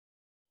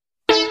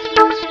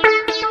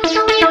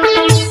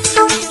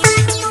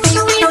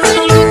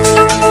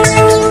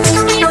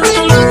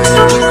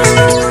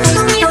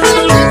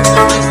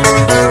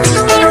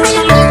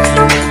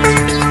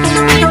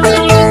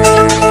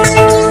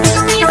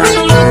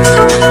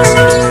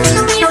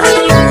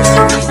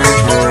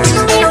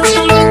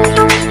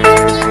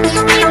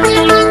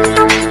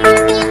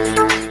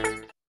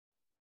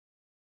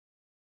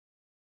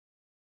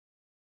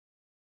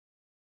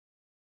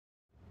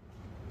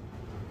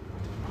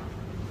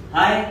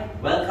Hi,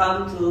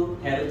 welcome to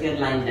Heru Tian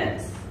line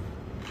dance.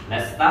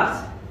 Let's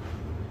start.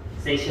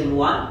 Section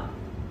 1.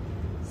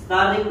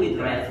 Starting with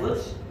right foot.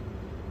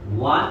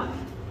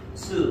 1,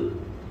 2,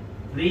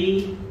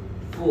 3,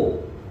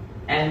 4,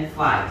 and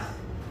 5,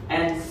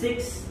 and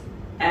 6,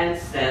 and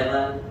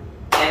 7,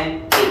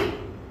 and 8.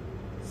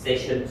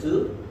 Section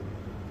 2.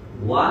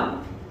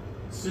 1,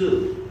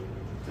 2,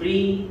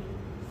 3,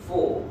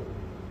 4,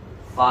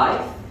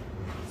 5,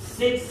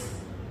 6,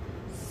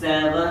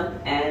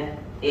 7, and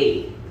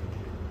 8.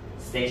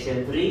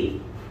 Section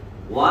 3.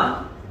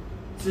 1,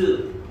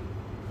 2,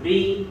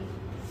 3,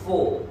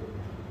 4,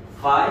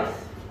 5,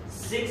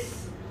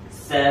 6,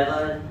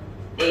 7,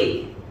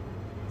 8.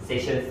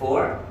 Section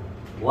 4.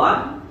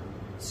 1,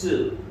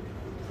 2,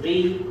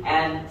 3,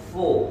 and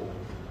 4,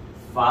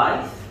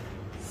 5,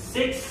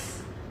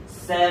 6,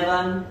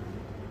 7,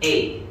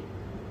 8.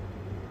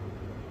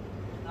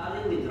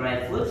 Starting with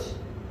right foot.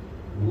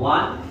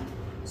 1,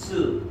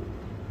 2,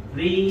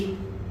 3,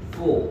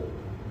 4,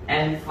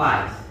 and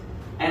 5,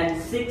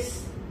 and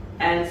 6,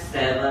 and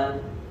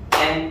 7,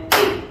 and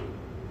 8.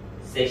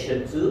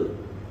 Section 2.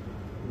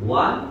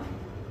 1,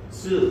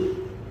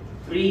 2,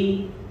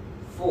 3,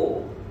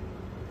 4,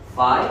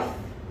 5,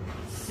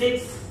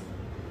 6,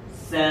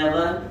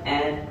 7,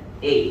 and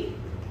 8.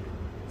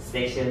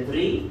 Section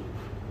 3.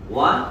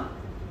 1,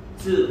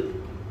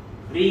 2,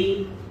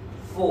 3,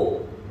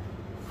 4,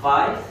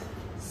 5,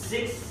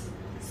 6,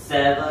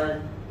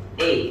 7,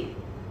 8.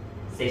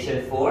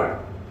 Section 4.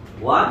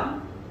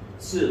 1,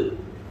 2,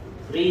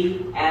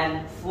 3,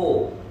 and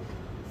 4,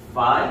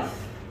 5,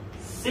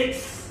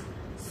 6,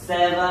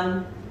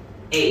 7,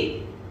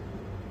 8.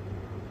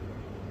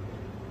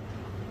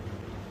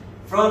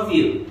 Front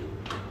view.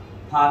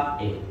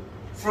 Part A.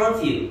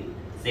 Front view.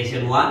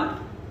 Section 1.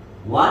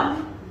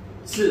 1,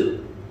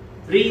 2,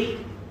 3,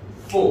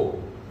 4,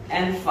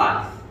 and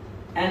 5,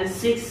 and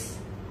 6,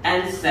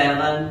 and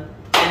 7,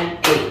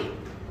 and 8.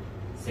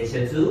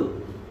 Section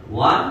 2.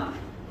 1,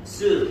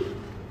 2,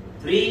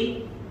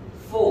 3,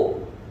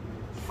 4,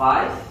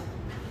 5,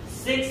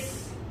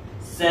 6,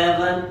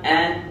 7,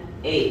 and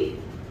 8.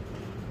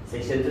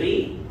 Section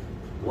 3.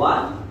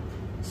 1,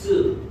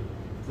 2,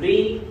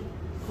 3,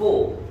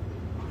 4,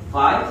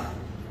 5,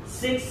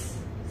 6,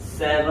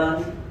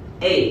 7,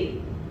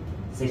 8.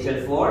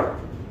 Section 4.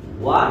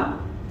 1,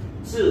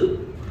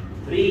 2,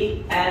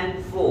 3,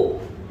 and 4,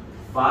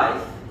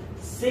 5,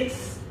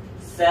 6,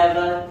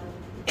 7,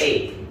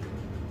 8.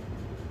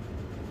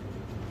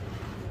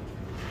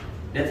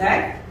 The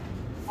tag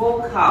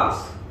 4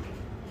 counts.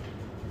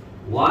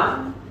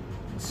 1,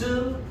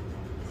 2,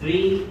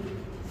 3,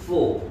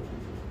 4.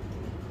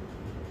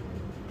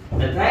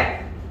 The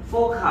tag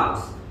 4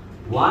 counts.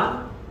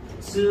 1,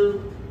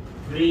 2,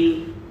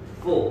 3,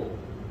 4.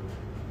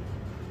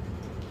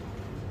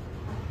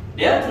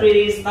 There are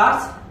 3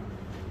 restarts.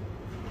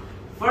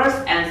 First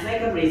and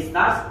second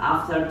restarts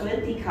after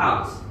 20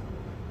 counts.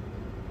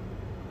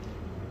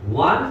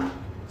 1,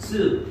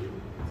 2,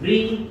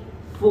 3,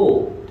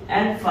 4,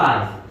 and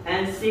 5,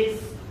 and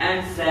 6,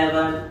 and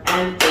 7,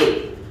 and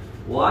 8.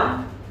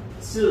 1,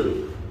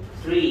 2,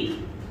 3,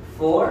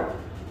 4,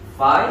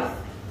 5,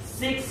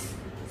 6,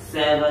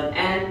 7,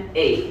 and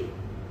 8.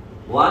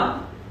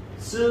 1,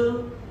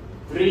 2,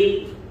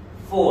 3,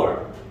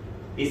 4.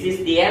 This is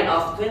the end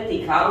of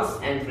 20 counts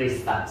and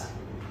restart.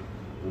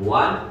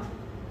 1,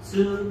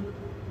 2,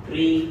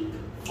 3,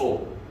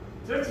 4.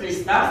 Third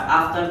restart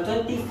after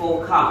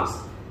 24 counts.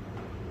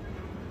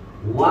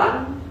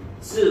 1,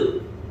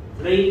 2,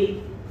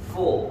 3,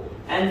 4,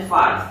 and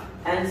 5,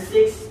 and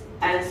 6,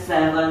 and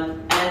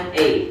 7, and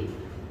 8.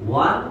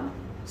 1,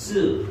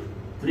 2,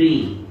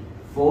 3,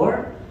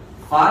 4,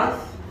 5,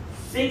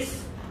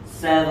 6,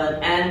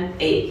 7, and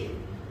 8.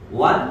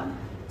 1,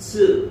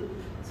 2,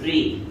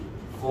 3,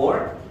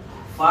 4,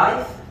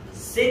 5,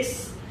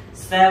 6,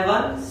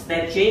 7.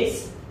 Step change.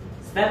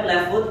 Step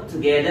left foot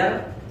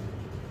together.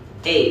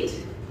 8.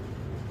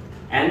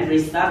 And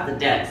restart the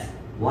dance.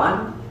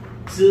 1,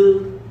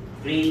 2,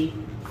 3,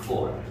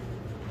 4.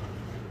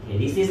 Okay,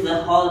 this is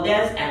the whole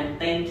dance and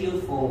thank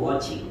you for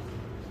watching.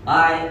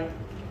 Bye.